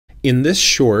In this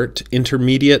short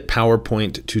intermediate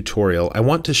PowerPoint tutorial, I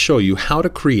want to show you how to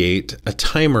create a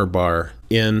timer bar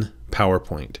in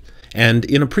PowerPoint. And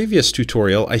in a previous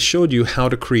tutorial, I showed you how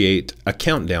to create a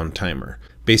countdown timer.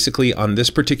 Basically, on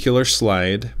this particular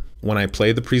slide, when I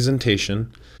play the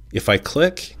presentation, if I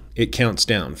click, it counts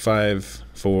down 5,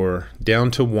 4, down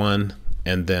to 1,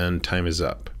 and then time is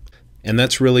up. And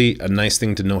that's really a nice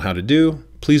thing to know how to do.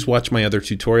 Please watch my other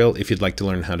tutorial if you'd like to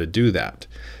learn how to do that.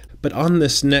 But on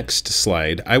this next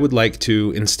slide, I would like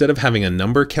to, instead of having a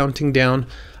number counting down,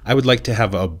 I would like to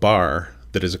have a bar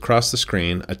that is across the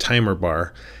screen, a timer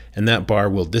bar, and that bar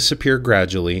will disappear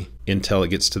gradually until it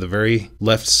gets to the very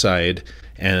left side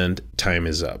and time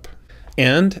is up.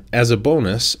 And as a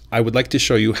bonus, I would like to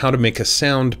show you how to make a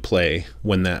sound play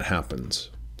when that happens,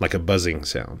 like a buzzing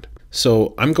sound.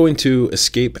 So I'm going to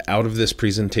escape out of this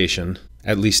presentation,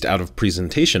 at least out of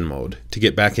presentation mode, to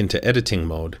get back into editing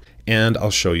mode, and I'll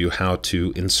show you how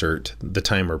to insert the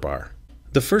timer bar.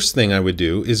 The first thing I would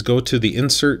do is go to the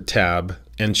Insert tab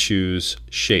and choose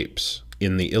Shapes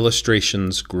in the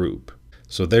Illustrations group.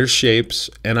 So there's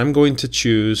Shapes, and I'm going to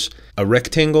choose a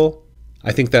rectangle.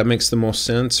 I think that makes the most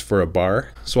sense for a bar,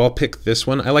 so I'll pick this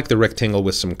one. I like the rectangle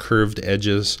with some curved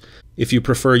edges. If you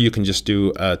prefer, you can just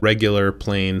do a regular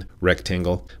plain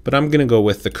rectangle, but I'm going to go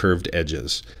with the curved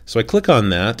edges. So I click on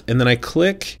that, and then I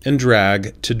click and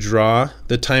drag to draw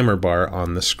the timer bar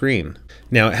on the screen.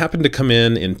 Now it happened to come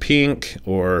in pink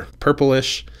or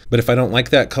purplish, but if I don't like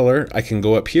that color, I can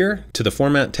go up here to the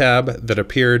Format tab that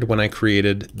appeared when I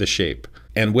created the shape.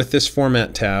 And with this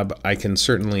Format tab, I can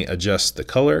certainly adjust the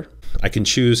color. I can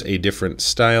choose a different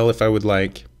style if I would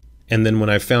like. And then when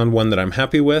I've found one that I'm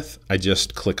happy with, I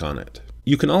just click on it.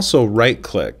 You can also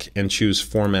right-click and choose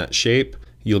Format Shape.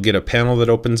 You'll get a panel that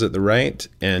opens at the right,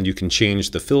 and you can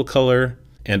change the fill color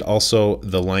and also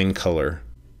the line color.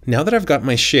 Now that I've got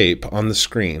my shape on the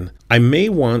screen, I may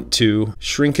want to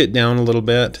shrink it down a little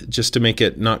bit just to make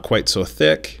it not quite so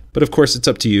thick. But of course, it's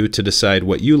up to you to decide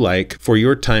what you like for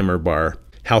your timer bar.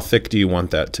 How thick do you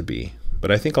want that to be?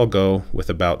 But I think I'll go with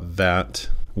about that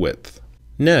width.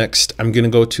 Next, I'm going to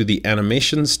go to the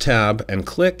Animations tab and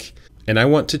click, and I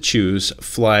want to choose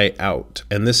Fly Out,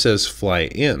 and this says Fly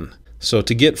In. So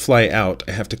to get Fly Out,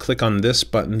 I have to click on this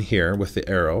button here with the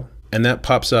arrow, and that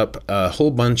pops up a whole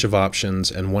bunch of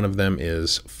options, and one of them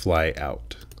is Fly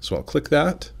Out. So I'll click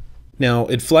that. Now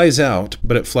it flies out,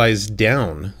 but it flies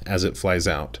down as it flies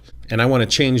out, and I want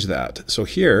to change that. So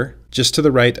here, just to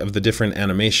the right of the different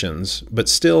animations, but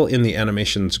still in the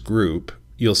Animations group,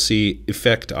 you'll see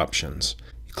Effect Options.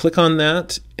 Click on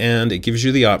that, and it gives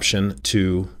you the option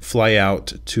to fly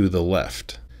out to the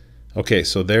left. Okay,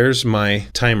 so there's my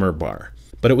timer bar,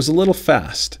 but it was a little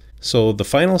fast. So the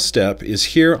final step is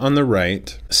here on the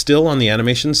right, still on the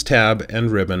Animations tab and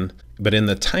ribbon, but in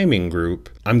the timing group,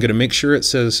 I'm going to make sure it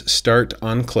says Start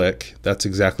on Click. That's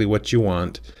exactly what you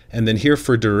want. And then here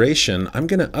for duration, I'm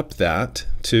going to up that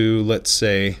to, let's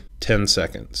say, 10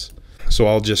 seconds. So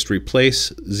I'll just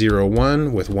replace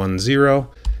 01 with 10.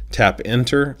 Tap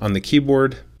Enter on the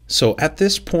keyboard. So at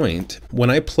this point, when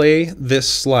I play this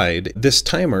slide, this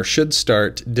timer should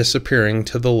start disappearing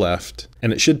to the left,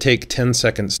 and it should take 10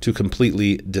 seconds to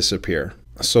completely disappear.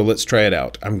 So let's try it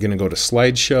out. I'm going to go to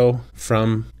Slideshow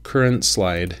from Current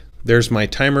Slide. There's my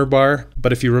timer bar,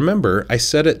 but if you remember, I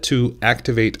set it to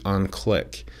Activate on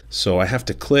Click. So I have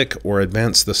to click or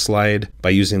advance the slide by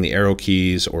using the arrow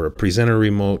keys or a presenter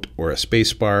remote or a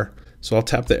space bar. So I'll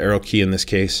tap the arrow key in this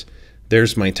case.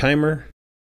 There's my timer,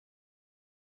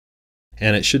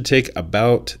 and it should take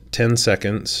about 10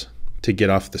 seconds to get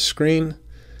off the screen,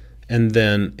 and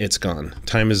then it's gone.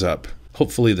 Time is up.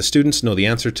 Hopefully the students know the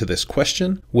answer to this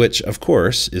question, which of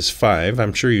course is 5.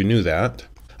 I'm sure you knew that.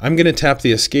 I'm going to tap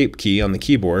the Escape key on the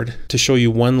keyboard to show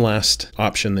you one last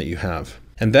option that you have.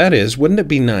 And that is, wouldn't it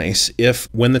be nice if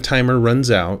when the timer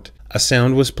runs out, a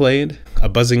sound was played, a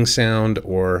buzzing sound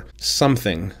or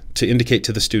something to indicate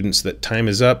to the students that time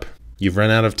is up, you've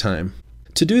run out of time.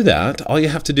 To do that, all you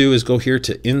have to do is go here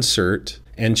to Insert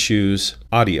and choose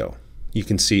Audio. You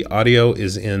can see audio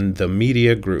is in the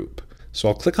Media group. So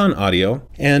I'll click on Audio,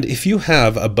 and if you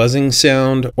have a buzzing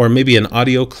sound or maybe an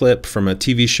audio clip from a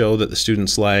TV show that the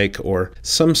students like or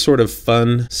some sort of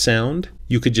fun sound,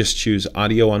 you could just choose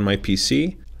Audio on my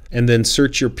PC and then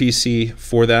search your PC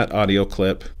for that audio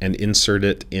clip and insert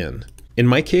it in. In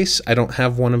my case, I don't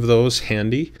have one of those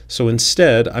handy, so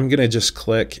instead I'm going to just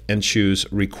click and choose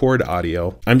Record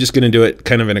Audio. I'm just going to do it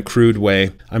kind of in a crude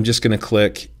way. I'm just going to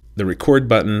click the record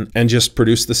button and just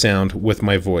produce the sound with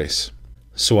my voice.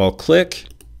 So I'll click,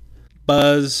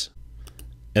 buzz,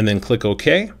 and then click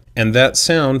OK. And that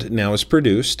sound now is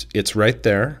produced. It's right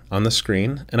there on the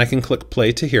screen, and I can click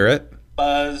play to hear it.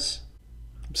 Buzz.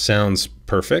 Sounds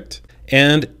perfect.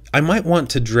 And I might want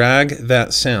to drag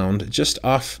that sound just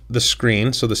off the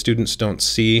screen so the students don't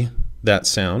see that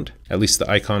sound, at least the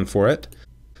icon for it.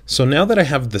 So now that I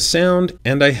have the sound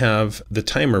and I have the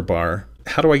timer bar,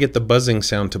 how do I get the buzzing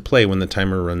sound to play when the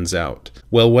timer runs out?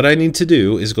 Well, what I need to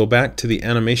do is go back to the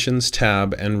Animations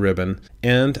tab and ribbon,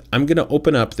 and I'm going to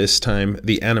open up this time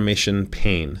the animation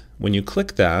pane. When you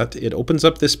click that, it opens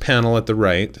up this panel at the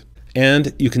right,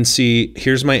 and you can see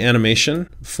here's my animation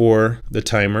for the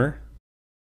timer.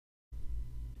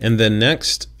 And then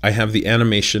next, I have the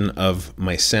animation of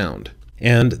my sound.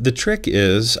 And the trick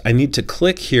is I need to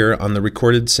click here on the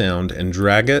recorded sound and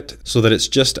drag it so that it's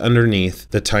just underneath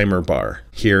the timer bar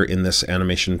here in this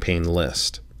animation pane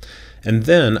list. And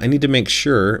then I need to make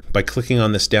sure by clicking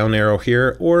on this down arrow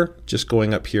here or just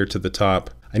going up here to the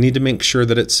top, I need to make sure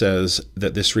that it says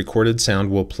that this recorded sound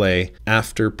will play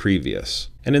after previous.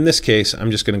 And in this case,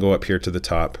 I'm just going to go up here to the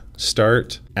top,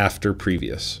 start after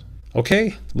previous.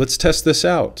 Okay, let's test this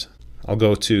out. I'll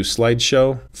go to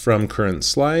slideshow from current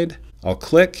slide. I'll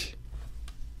click,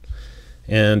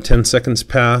 and 10 seconds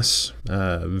pass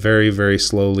very, very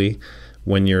slowly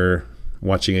when you're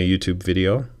watching a YouTube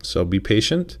video, so be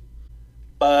patient.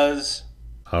 Buzz.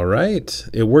 All right,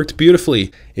 it worked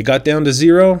beautifully. It got down to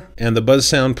 0 and the buzz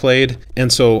sound played.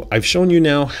 And so I've shown you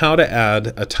now how to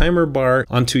add a timer bar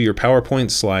onto your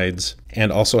PowerPoint slides and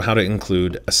also how to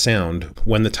include a sound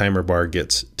when the timer bar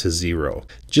gets to 0.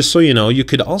 Just so you know, you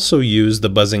could also use the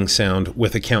buzzing sound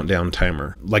with a countdown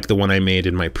timer, like the one I made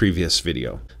in my previous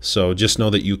video. So just know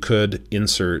that you could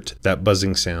insert that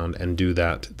buzzing sound and do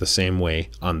that the same way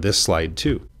on this slide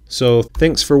too. So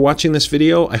thanks for watching this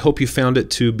video. I hope you found it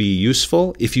to be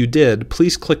useful. If you did,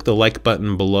 please click the like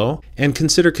button below and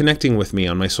consider connecting with me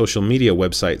on my social media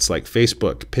websites like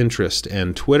Facebook, Pinterest,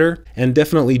 and Twitter. And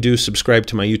definitely do subscribe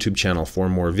to my YouTube channel for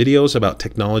more videos about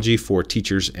technology for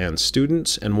teachers and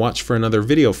students, and watch for another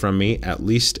video from me at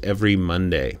least every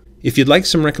Monday. If you'd like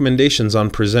some recommendations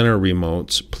on presenter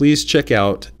remotes, please check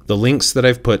out the links that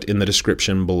I've put in the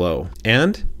description below.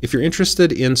 And if you're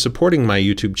interested in supporting my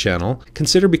YouTube channel,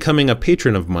 consider becoming a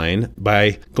patron of mine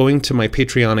by going to my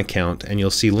Patreon account, and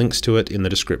you'll see links to it in the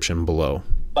description below.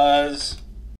 Buzz.